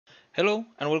Hello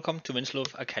and welcome to Winslow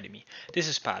Academy. This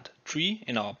is part 3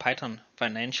 in our Python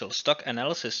financial stock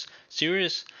analysis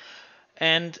series,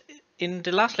 and in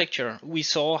the last lecture we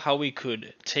saw how we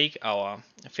could take our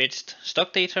fetched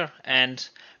stock data and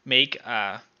make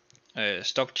a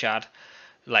stock chart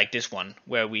like this one,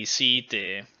 where we see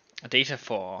the data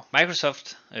for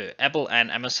Microsoft, Apple and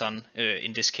Amazon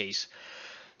in this case.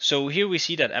 So here we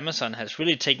see that Amazon has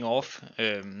really taken off,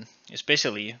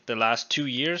 especially the last 2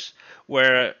 years,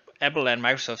 where Apple and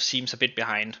Microsoft seems a bit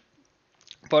behind.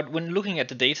 But when looking at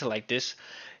the data like this,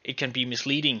 it can be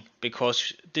misleading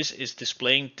because this is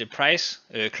displaying the price,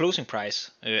 closing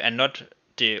price, and not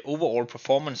the overall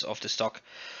performance of the stock.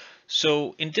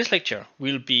 So in this lecture,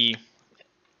 we'll be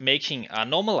making a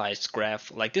normalized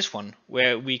graph like this one,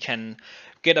 where we can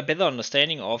get a better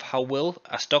understanding of how well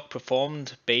a stock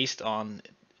performed based on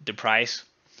the price.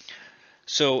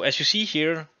 So as you see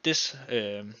here, this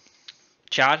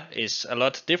chart is a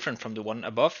lot different from the one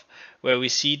above, where we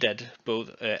see that both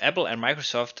Apple and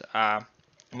Microsoft are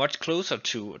much closer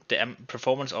to the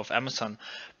performance of Amazon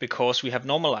because we have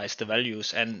normalized the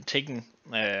values and taken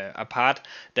apart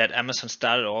that Amazon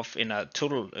started off in a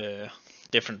total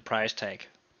different price tag.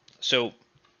 So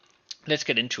let's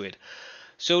get into it.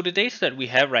 So the data that we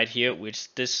have right here,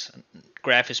 which this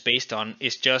graph is based on,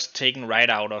 is just taken right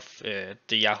out of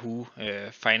the Yahoo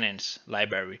Finance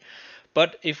library.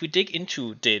 But if we dig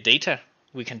into the data,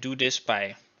 we can do this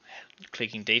by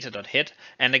clicking data.head.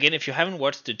 And again, if you haven't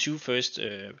watched the two first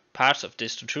parts of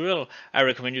this tutorial, I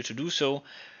recommend you to do so,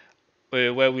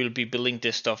 where we'll be building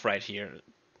this stuff right here.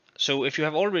 So if you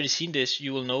have already seen this,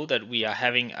 you will know that we are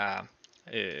having a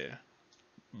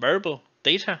variable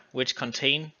data which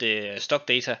contain the stock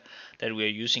data that we are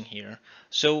using here.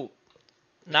 So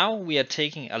now we are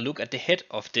taking a look at the head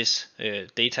of this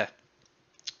data,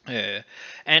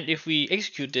 and if we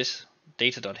execute this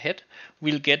data.head,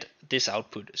 we'll get this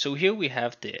output. So here we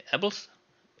have the Apples,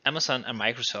 Amazon and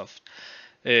Microsoft,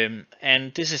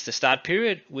 and this is the start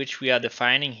period which we are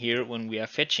defining here when we are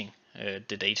fetching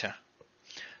the data.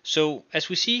 So as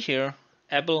we see here,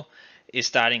 Apple is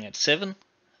starting at 7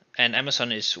 and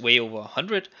Amazon is way over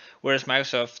 100, whereas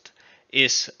Microsoft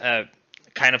is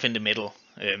kind of in the middle,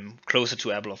 closer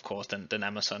to Apple of course than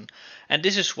Amazon. And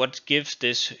this is what gives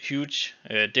this huge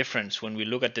difference when we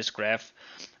look at this graph,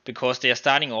 because they are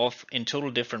starting off in total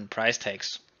different price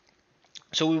tags.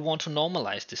 So we want to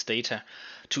normalize this data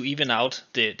to even out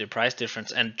the price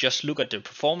difference and just look at the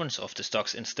performance of the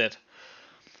stocks instead.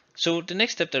 So the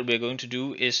next step that we're going to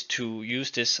do is to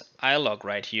use this ilog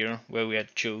right here, where we are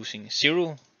choosing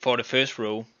 0 for the first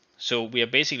row. So we are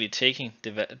basically taking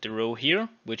the row here,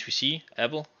 which we see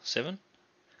Apple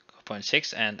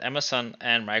 7.6 and Amazon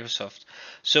and Microsoft.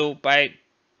 So by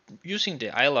using the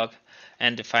ilog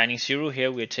and defining 0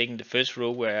 here, we are taking the first row,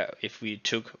 where if we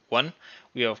took 1,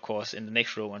 we are of course in the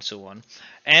next row and so on.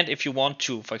 And if you want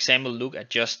to, for example, look at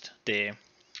just the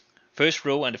first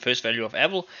row and the first value of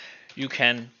Apple, you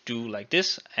can do like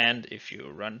this, and if you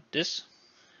run this,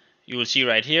 you will see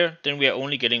right here, then we are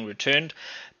only getting returned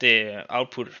the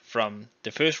output from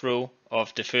the first row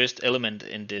of the first element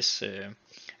in this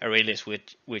array list,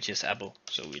 which is Apple.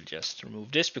 So we'll just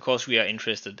remove this because we are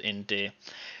interested in the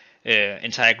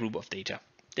entire group of data.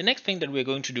 The next thing that we're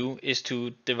going to do is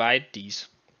to divide these.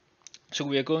 So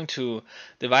we are going to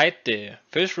divide the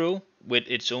first row with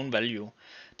its own value.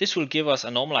 This will give us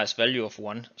a normalized value of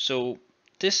 1. So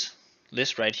this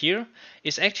list right here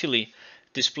is actually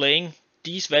displaying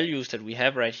these values that we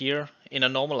have right here in a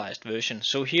normalized version.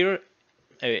 So here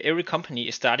every company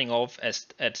is starting off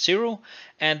at 0,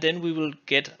 and then we will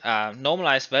get a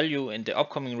normalized value in the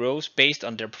upcoming rows based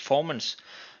on their performance.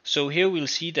 So here we'll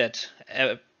see that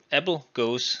Apple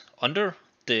goes under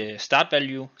the start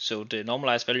value, so the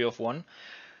normalized value of 1,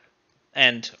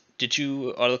 and the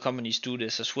two other companies do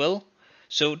this as well.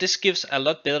 So this gives a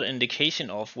lot better indication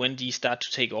of when these start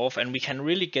to take off, and we can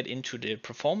really get into the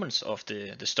performance of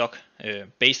the stock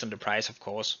based on the price, of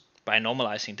course, by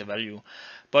normalizing the value.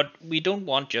 But we don't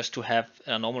want just to have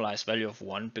a normalized value of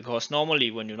 1, because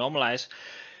normally when you normalize,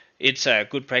 it's a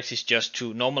good practice just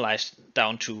to normalize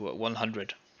down to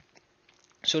 100.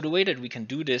 So the way that we can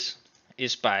do this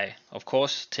is by, of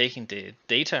course, taking the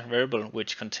data variable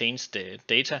which contains the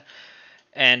data,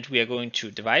 and we are going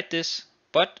to divide this,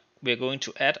 but we are going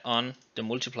to add on the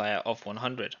multiplier of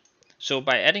 100. So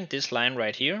by adding this line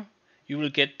right here, you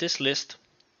will get this list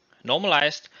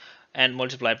normalized and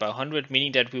multiplied by 100,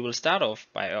 meaning that we will start off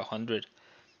by 100,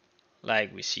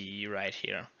 like we see right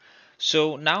here.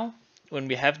 So now when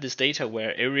we have this data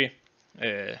where every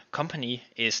company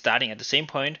is starting at the same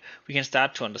point, we can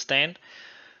start to understand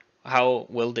how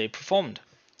well they performed.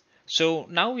 So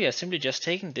now we are simply just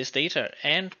taking this data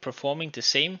and performing the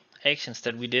same actions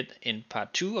that we did in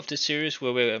part 2 of this series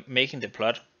where we were making the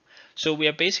plot. So we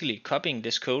are basically copying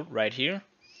this code right here,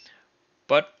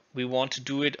 but we want to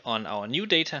do it on our new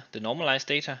data, the normalized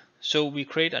data. So we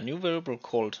create a new variable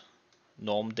called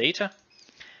norm data,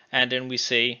 and then we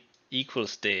say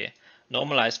equals the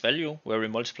normalized value where we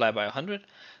multiply by 100.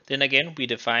 Then again we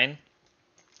define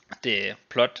the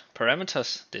plot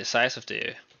parameters, the size of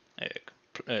the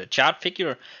chart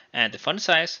figure and the font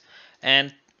size,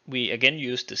 and we again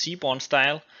use the Seaborn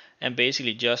style and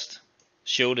basically just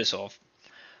show this off.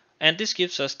 And this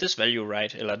gives us this value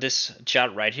or this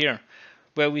chart right here,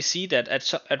 where we see that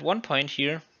at one point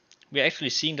here we're actually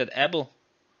seeing that Apple,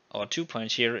 or 2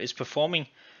 points here, is performing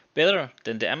better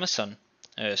than the Amazon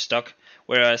stock,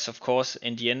 whereas of course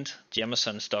in the end the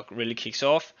Amazon stock really kicks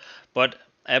off, but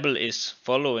Apple is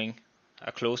following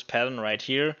a close pattern right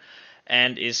here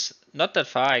and is not that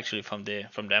far actually from the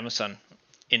Amazon.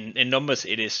 In numbers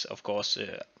it is of course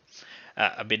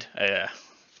a bit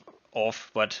off,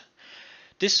 but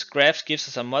this graph gives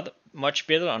us a much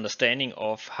better understanding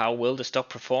of how well the stock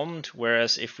performed,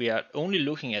 whereas if we are only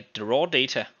looking at the raw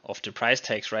data of the price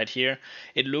tags right here,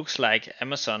 it looks like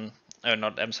Amazon,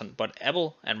 not Amazon, but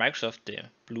Apple and Microsoft, the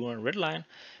blue and red line,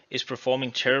 is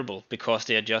performing terrible because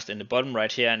they are just in the bottom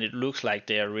right here and it looks like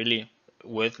they are really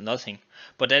worth nothing.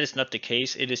 But that is not the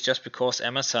case. It is just because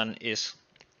Amazon is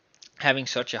having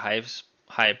such a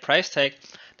high price tag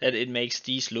that it makes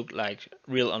these look like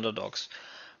real underdogs.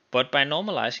 But by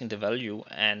normalizing the value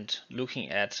and looking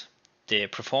at the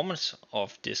performance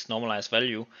of this normalized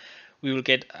value, we will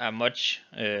get a much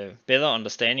better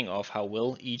understanding of how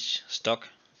well each stock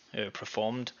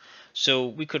performed. So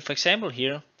we could, for example,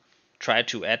 here try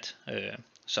to add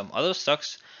some other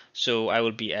stocks. So I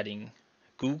will be adding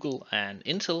Google and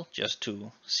Intel just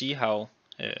to see how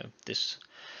this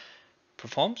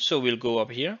performs. So we'll go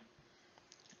up here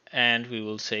and we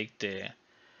will take the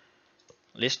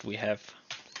list we have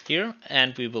here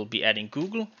and we will be adding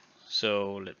Google.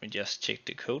 So let me just check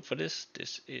the code for this.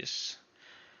 This is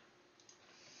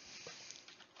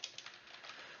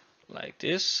like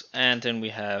this, and then we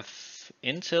have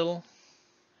Intel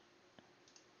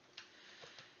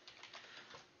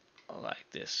like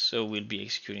this. So we'll be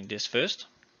executing this first.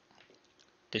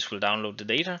 This will download the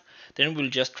data. Then we'll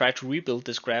just try to rebuild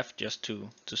this graph just to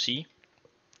see,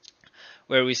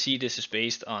 where we see this is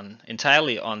based on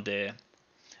entirely on the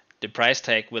price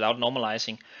tag without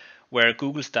normalizing, where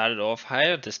Google started off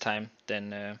higher this time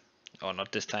than or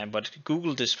not this time, but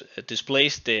Google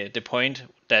displays the point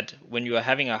that when you are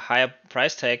having a higher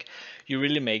price tag, you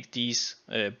really make these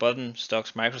bottom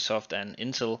stocks, Microsoft and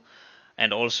Intel,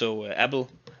 and also Apple,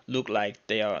 look like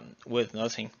they are worth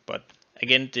nothing. But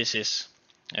again, this is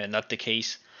not the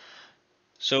case.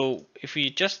 So if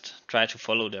we just try to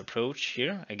follow the approach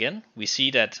here again, we see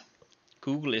that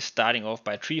Google is starting off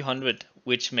by 300,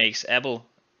 which makes Apple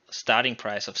starting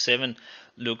price of 7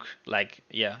 look like,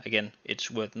 yeah, again,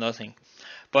 it's worth nothing.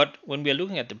 But when we are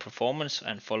looking at the performance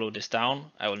and follow this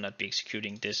down, I will not be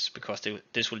executing this because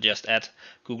this will just add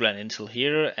Google and Intel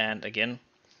here, and again,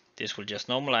 this will just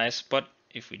normalize. But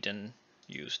if we then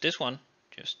use this one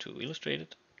just to illustrate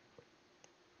it,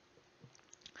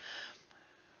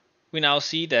 we now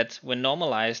see that when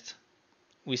normalized,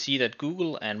 we see that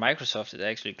Google and Microsoft is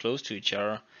actually close to each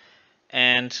other.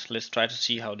 And let's try to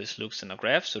see how this looks in a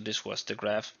graph. So this was the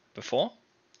graph before.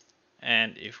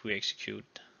 And if we execute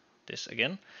this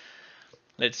again,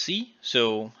 let's see.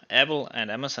 So Apple and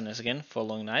Amazon is again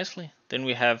following nicely. Then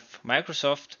we have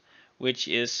Microsoft, which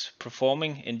is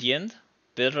performing in the end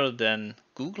better than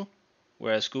Google,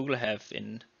 whereas Google have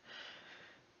in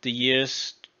the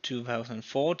years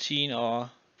 2014 or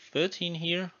 13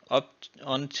 here up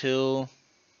until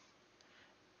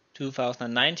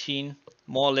 2019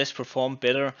 more or less performed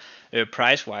better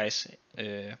price wise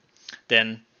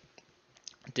than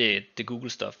the Google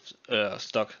stock.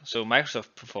 So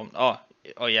Microsoft performed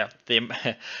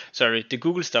the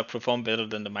Google stock performed better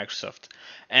than the Microsoft.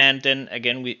 And then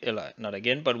again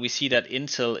we see that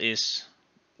Intel is,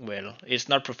 well, it's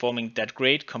not performing that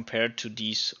great compared to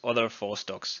these other 4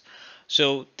 stocks.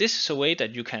 So this is a way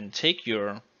that you can take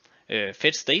your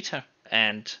fetch data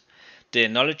and the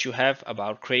knowledge you have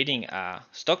about creating a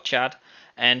stock chart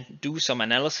and do some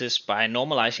analysis by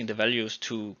normalizing the values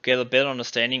to get a better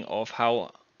understanding of how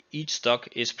each stock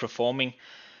is performing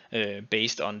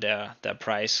based on their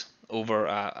price over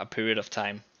a period of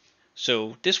time.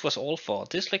 So this was all for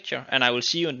this lecture, and I will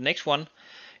see you in the next one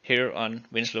here on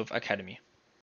Winslow Academy.